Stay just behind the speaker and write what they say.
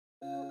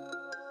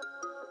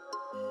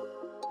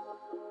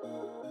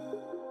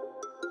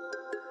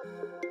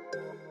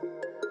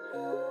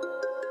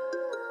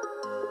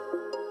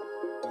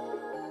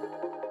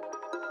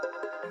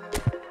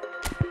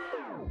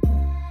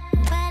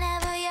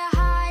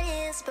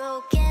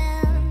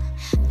spoken.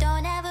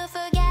 Don't ever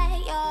forget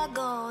you're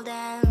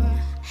golden.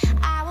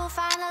 I will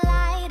find the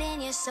light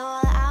in your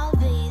soul. I'll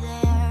be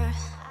there.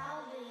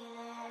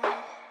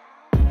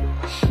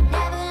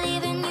 Never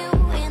leaving you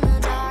in the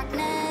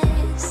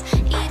darkness,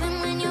 even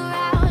when you're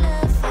out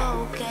of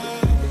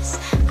focus.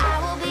 I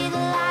will be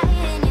the light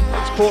in your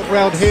life. Sport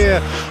round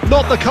here,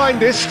 not the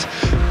kindest,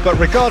 but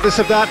regardless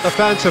of that, the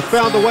fans have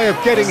found a way of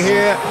getting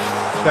here.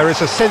 There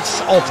is a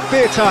sense of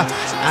theatre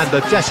and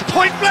the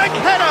point-blank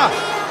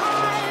header!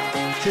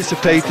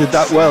 Anticipated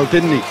that well,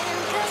 didn't he?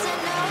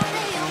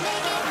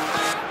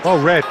 Oh,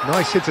 Red,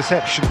 nice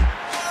interception.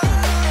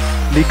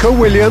 Nico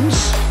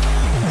Williams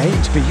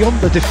aims beyond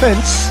the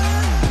defence.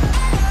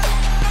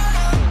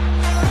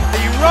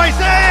 He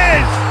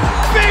rises!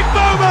 Big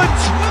moment!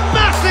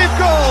 Massive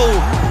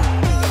goal!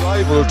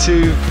 Rival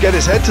to get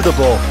his head to the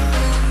ball.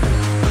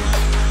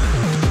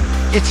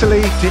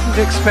 Italy didn't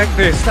expect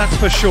this, that's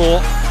for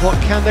sure.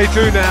 What can they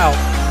do now?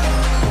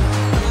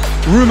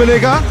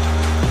 Rummenigge.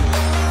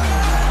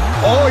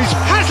 Oh, he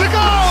has a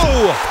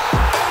go!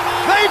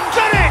 They've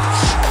done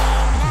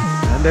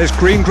it! And there's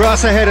green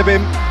grass ahead of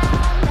him.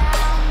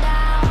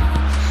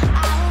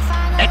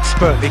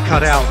 Expertly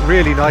cut out,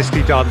 really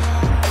nicely done.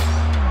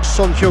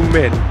 Son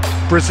Heung-min.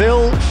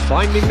 Brazil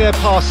finding their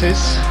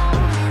passes.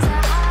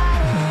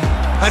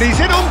 And he's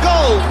in on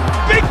goal!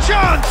 Big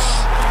chance!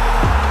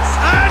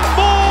 And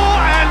more!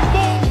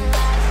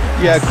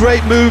 Yeah,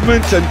 great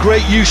movement and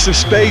great use of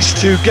space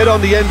to get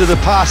on the end of the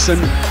pass,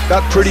 and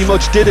that pretty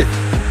much did it.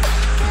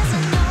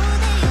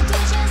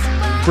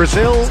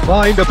 Brazil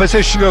find a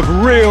position of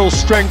real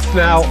strength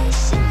now.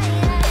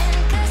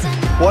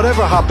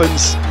 Whatever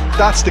happens,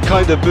 that's the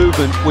kind of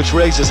movement which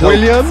raises hope.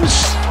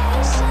 Williams,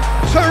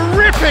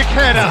 terrific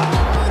header!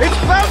 It's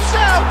bounced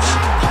out!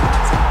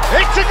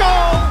 It's a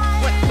goal!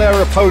 Swept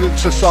their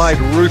opponents aside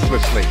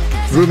ruthlessly.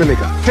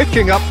 Rummenigge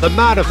picking up the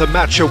Man of the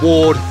Match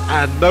award,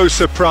 and no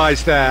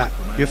surprise there.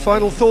 Your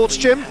final thoughts,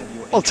 Jim?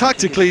 Well,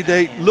 tactically,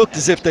 they looked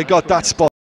as if they got that spot.